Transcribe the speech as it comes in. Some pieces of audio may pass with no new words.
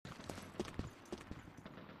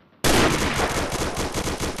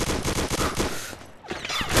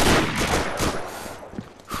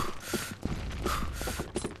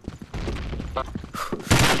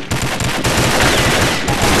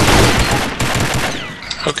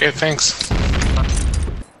Okay, thanks.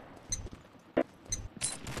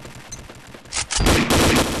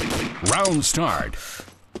 Round start.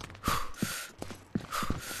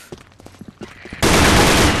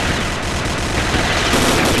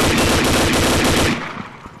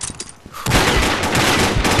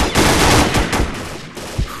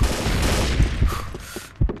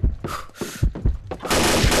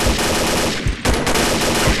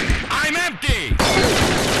 I'm empty.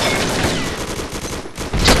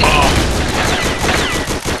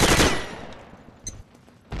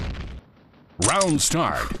 Round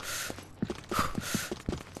start.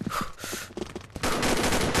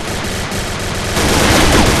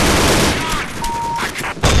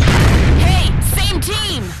 Hey, same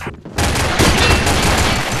team!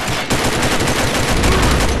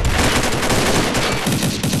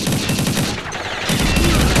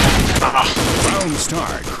 Round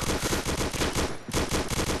start.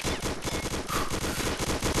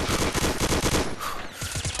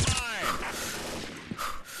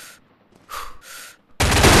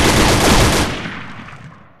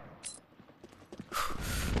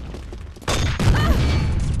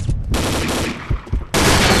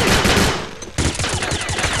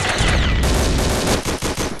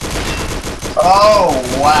 Oh,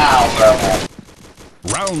 wow,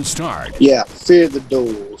 bro. Round start. Yeah, fear the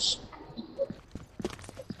doors.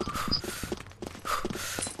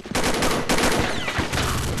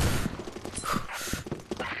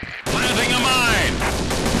 Planting a mine.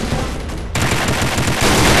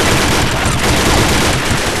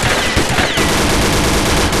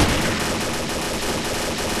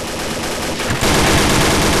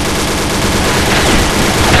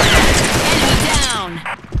 Enemy down!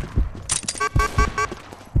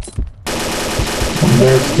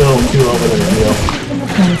 There's still two over there, Leo.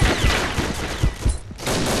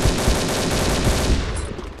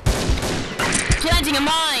 Planting a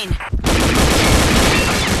mine!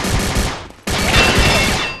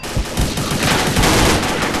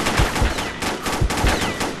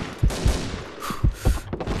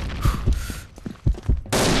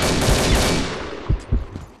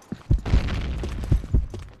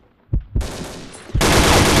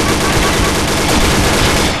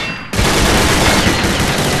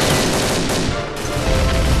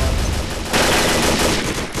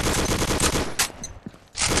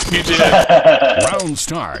 You did. Round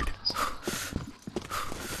start.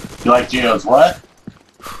 You like Geo's what?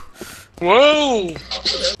 Whoa!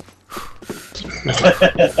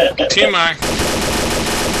 TMI.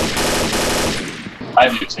 I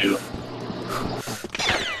do too.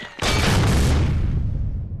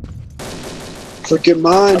 Freaking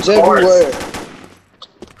mines Of course. everywhere.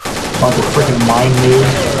 Bunch of freaking mine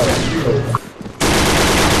moves.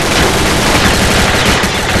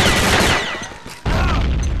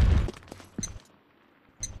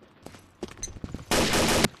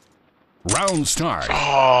 Round start.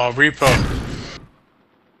 Oh, repo.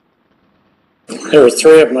 There were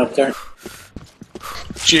three of them up there.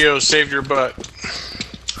 Geo, save your butt.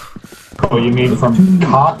 Oh, you mean from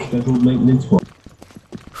cock? TMI.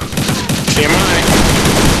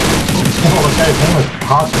 Oh, the guy's name was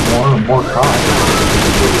Cock more cock.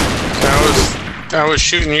 I was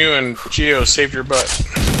shooting you and Geo, save your butt.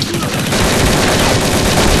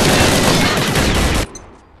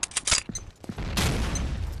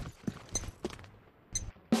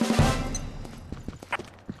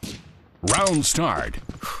 Round start.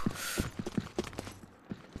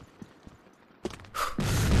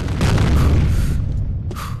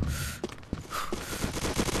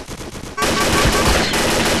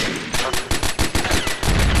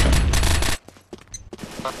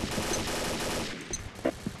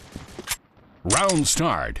 Round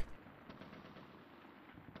start.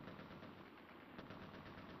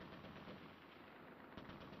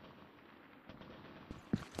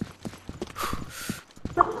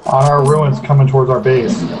 On our ruins coming towards our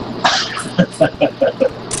base.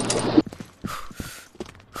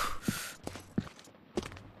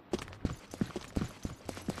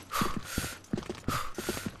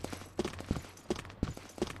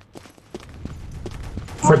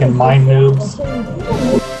 Freaking mine noobs.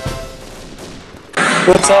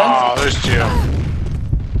 What's that? Oh, there's Geo.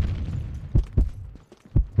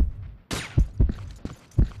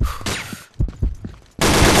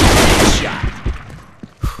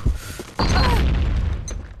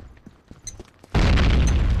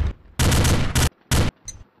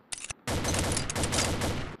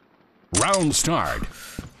 Round start.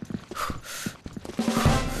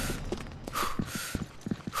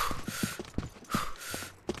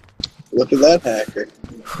 Look at that hacker.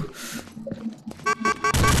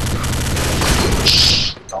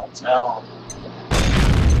 Don't tell.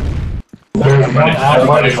 there's one out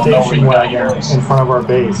by the Everybody will know station where wagon that is. in front of our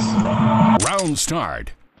base. Round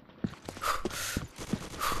start.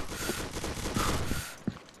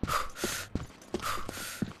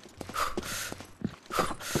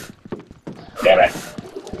 Damn it.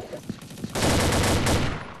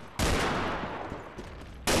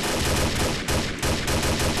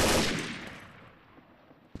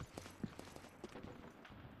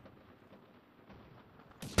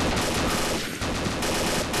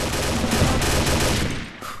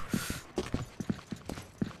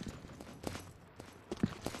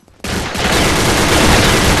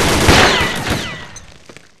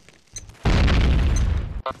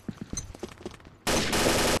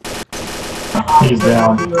 He's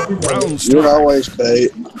down. Round You're start. always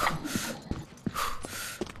bait.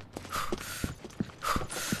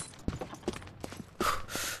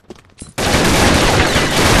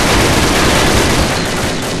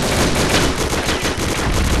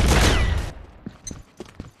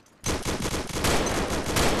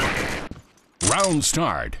 Round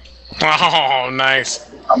start. Oh,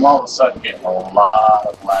 nice. I'm all of a sudden getting a lot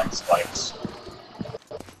of lag spikes.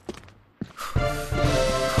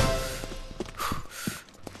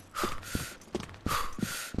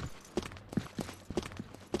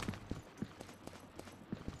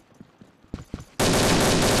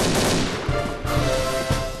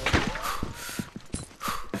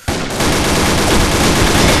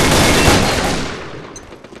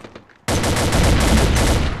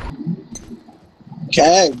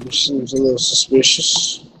 CAG seems a little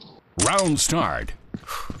suspicious. Round start.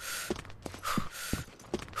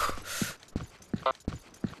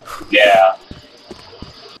 Yeah.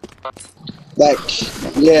 Like,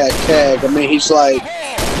 yeah, CAG. I mean, he's like,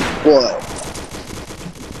 what,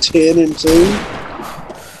 10-2?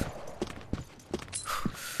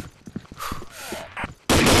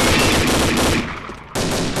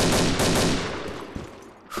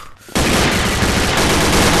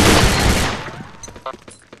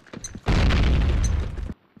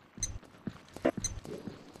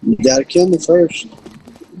 You gotta kill me first.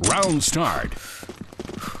 Round start.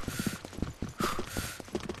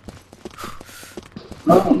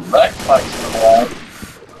 Ooh, lag spikes for lag.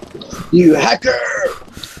 You hacker!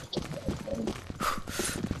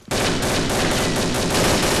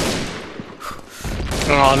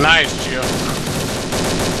 Oh, nice, Gio.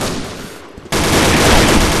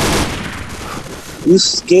 You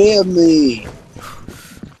scared me.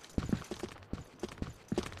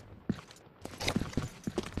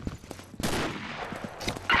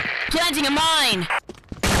 Planting a mine.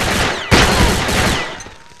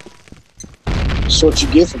 That's what you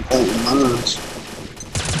get for planting mines.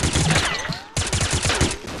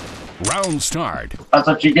 Round start. That's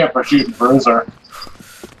what you get for shooting Bruiser.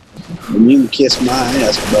 And you can kiss my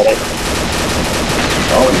ass, buddy.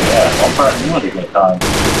 Oh yeah, I'll threaten you at a good time.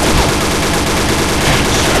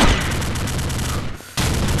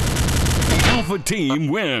 Alpha team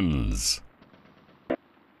wins.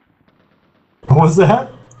 What was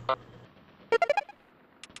that?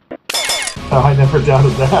 Oh, I never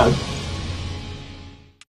doubted that.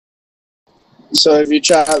 So have you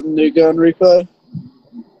tried the new gun replay?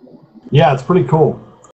 Yeah, it's pretty cool.